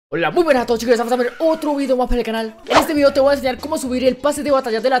Hola, muy buenas a todos chicos, estamos a ver otro video más para el canal. En este video te voy a enseñar cómo subir el pase de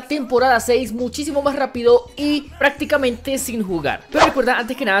batalla de la temporada 6 muchísimo más rápido y prácticamente sin jugar. Pero recuerda,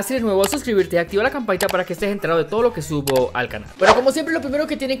 antes que nada, si eres nuevo, suscribirte y activa la campanita para que estés enterado de todo lo que subo al canal. Pero como siempre, lo primero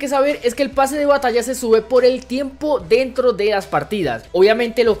que tienen que saber es que el pase de batalla se sube por el tiempo dentro de las partidas.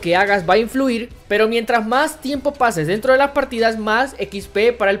 Obviamente lo que hagas va a influir, pero mientras más tiempo pases dentro de las partidas, más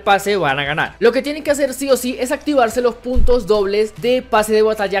XP para el pase van a ganar. Lo que tienen que hacer sí o sí es activarse los puntos dobles de pase de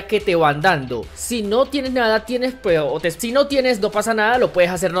batalla que te van dando. Si no tienes nada, si no tienes, no pasa nada, lo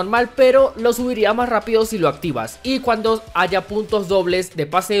puedes hacer normal, pero lo subiría más rápido si lo activas. Y cuando haya puntos dobles de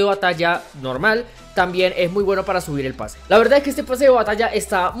pase de batalla normal, también es muy bueno para subir el pase. La verdad es que este pase de batalla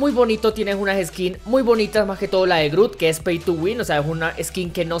está muy bonito. Tienes unas skins muy bonitas, más que todo la de Groot, que es pay to win. O sea, es una skin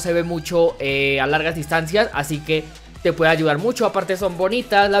que no se ve mucho a largas distancias, así que te puede ayudar mucho. Aparte son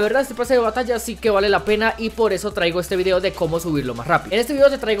bonitas. La verdad, este pase de batalla sí que vale la pena, y por eso traigo este video de cómo subirlo más rápido. En este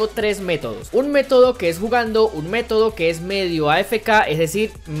video te traigo tres métodos: un método que es jugando, un método que es medio AFK, es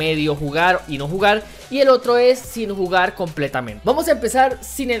decir, medio jugar y no jugar, y el otro es sin jugar completamente. Vamos a empezar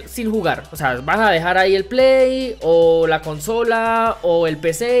sin jugar. O sea, vas a dejar ahí el play o la consola o el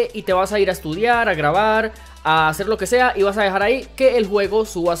PC y te vas a ir a estudiar, a grabar, a hacer lo que sea, y vas a dejar ahí que el juego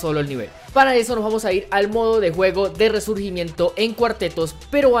suba solo el nivel. Para eso nos vamos a ir al modo de juego de resurgimiento en cuartetos,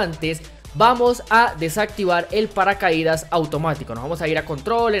 pero antes vamos a desactivar el paracaídas automático. Nos vamos a ir a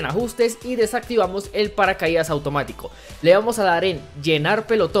control, en ajustes, y desactivamos el paracaídas automático. Le vamos a dar en llenar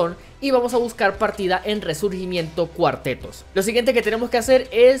pelotón y vamos a buscar partida en resurgimiento cuartetos. Lo siguiente que tenemos que hacer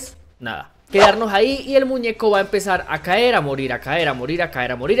es nada, quedarnos ahí, y el muñeco va a empezar a caer, a morir, a caer, a morir, a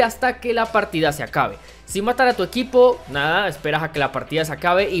caer, a morir, hasta que la partida se acabe. Sin matar a tu equipo, nada, esperas a que la partida se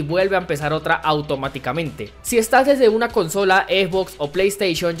acabe y vuelve a empezar otra automáticamente. Si estás desde una consola, Xbox o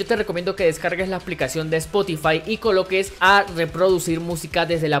PlayStation, yo te recomiendo que descargues la aplicación de Spotify y coloques a reproducir música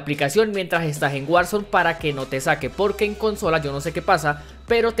desde la aplicación mientras estás en Warzone, para que no te saque, porque en consola yo no sé qué pasa,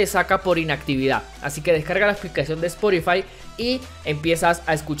 pero te saca por inactividad. Así que descarga la aplicación de Spotify y empiezas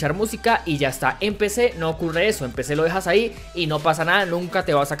a escuchar música y ya está. En PC no ocurre eso, en PC lo dejas ahí y no pasa nada, nunca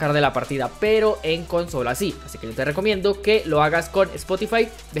te va a sacar de la partida, pero en consola sí. Así que yo te recomiendo que lo hagas con Spotify,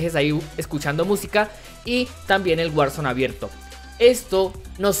 dejes ahí escuchando música y también el Warzone abierto. Esto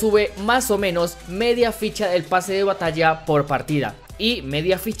nos sube más o menos media ficha del pase de batalla por partida, y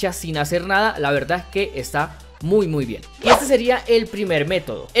media ficha sin hacer nada, la verdad es que está muy bien. Y este sería el primer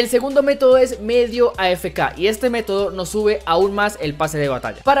método. El segundo método es medio AFK, y este método nos sube aún más el pase de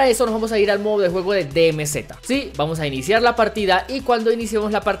batalla. Para eso nos vamos a ir al modo de juego de DMZ. Sí, vamos a iniciar la partida, y cuando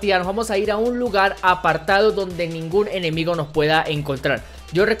iniciemos la partida nos vamos a ir a un lugar apartado donde ningún enemigo nos pueda encontrar.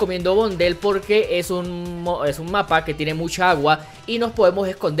 Yo recomiendo Bondel porque es un mapa que tiene mucha agua y nos podemos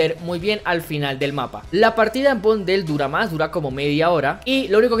esconder muy bien al final del mapa. La partida en Bondel dura como media hora, y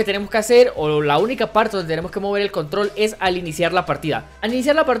lo único que tenemos que hacer, o la única parte donde tenemos que mover el control, es al iniciar la partida. Al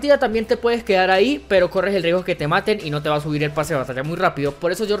iniciar la partida también te puedes quedar ahí, pero corres el riesgo que te maten y no te va a subir el pase de batalla muy rápido.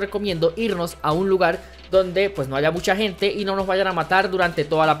 Por eso yo recomiendo irnos a un lugar donde pues no haya mucha gente y no nos vayan a matar durante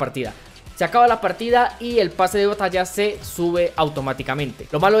toda la partida. Se acaba la partida y el pase de batalla se sube automáticamente.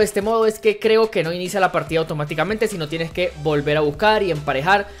 Lo malo de este modo es que creo que no inicia la partida automáticamente, sino tienes que volver a buscar y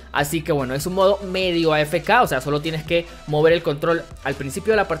emparejar. Así que bueno, es un modo medio AFK, o sea, solo tienes que mover el control al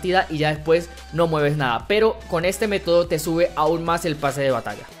principio de la partida y ya después no mueves nada. Pero con este método te sube aún más el pase de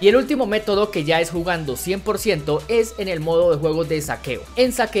batalla. Y el último método, que ya es jugando 100%, es en el modo de juego de saqueo.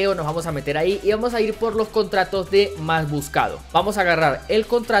 En saqueo nos vamos a meter ahí y vamos a ir por los contratos de más buscado. Vamos a agarrar el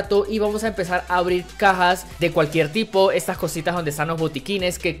contrato y vamos a empezar a abrir cajas de cualquier tipo, estas cositas donde están los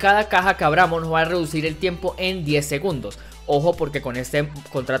botiquines, que cada caja que abramos nos va a reducir el tiempo en 10 segundos. Ojo, porque con este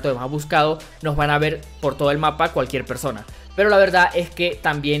contrato de más buscado nos van a ver por todo el mapa cualquier persona. Pero la verdad es que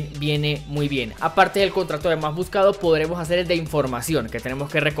también viene muy bien. Aparte del contrato de más buscado, podremos hacer el de información, que tenemos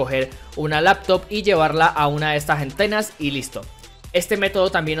que recoger una laptop y llevarla a una de estas antenas y listo. Este método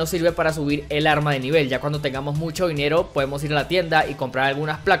también nos sirve para subir el arma de nivel. Ya cuando tengamos mucho dinero podemos ir a la tienda y comprar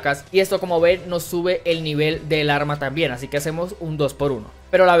algunas placas, y esto, como ven, nos sube el nivel del arma también. Así que hacemos un 2x1.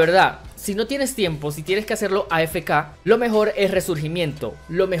 Pero la verdad, si no tienes tiempo, si tienes que hacerlo AFK, lo mejor es resurgimiento.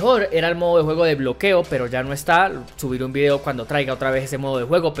 Lo mejor era el modo de juego de bloqueo, pero ya no está. Subiré un video cuando traiga otra vez ese modo de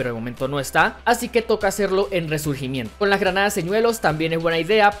juego, pero de momento no está. Así que toca hacerlo en resurgimiento. Con las granadas señuelos también es buena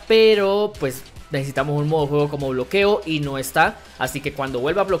idea, pero pues necesitamos un modo de juego como bloqueo y no está. Así que cuando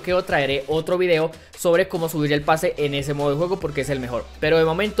vuelva a bloqueo traeré otro video sobre cómo subir el pase en ese modo de juego, porque es el mejor. Pero de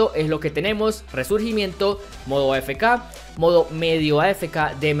momento es lo que tenemos: resurgimiento, modo AFK, modo medio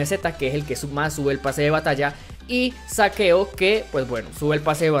AFK, DMZ, que es el que más sube el pase de batalla, y saqueo, que pues bueno, sube el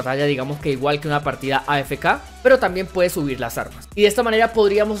pase de batalla, digamos que igual que una partida AFK, pero también puede subir las armas. Y de esta manera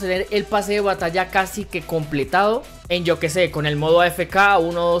podríamos tener el pase de batalla casi que completado en, yo que sé, con el modo AFK,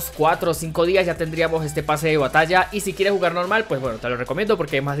 unos 4 o 5 días ya tendríamos este pase de batalla. Y si quieres jugar normal, pues bueno, te lo recomiendo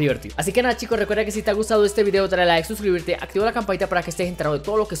porque es más divertido. Así que nada, chicos, recuerda que si te ha gustado este video, dale like, suscribirte, activa la campanita para que estés enterado de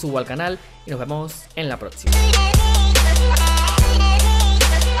todo lo que subo al canal. Y nos vemos en la próxima.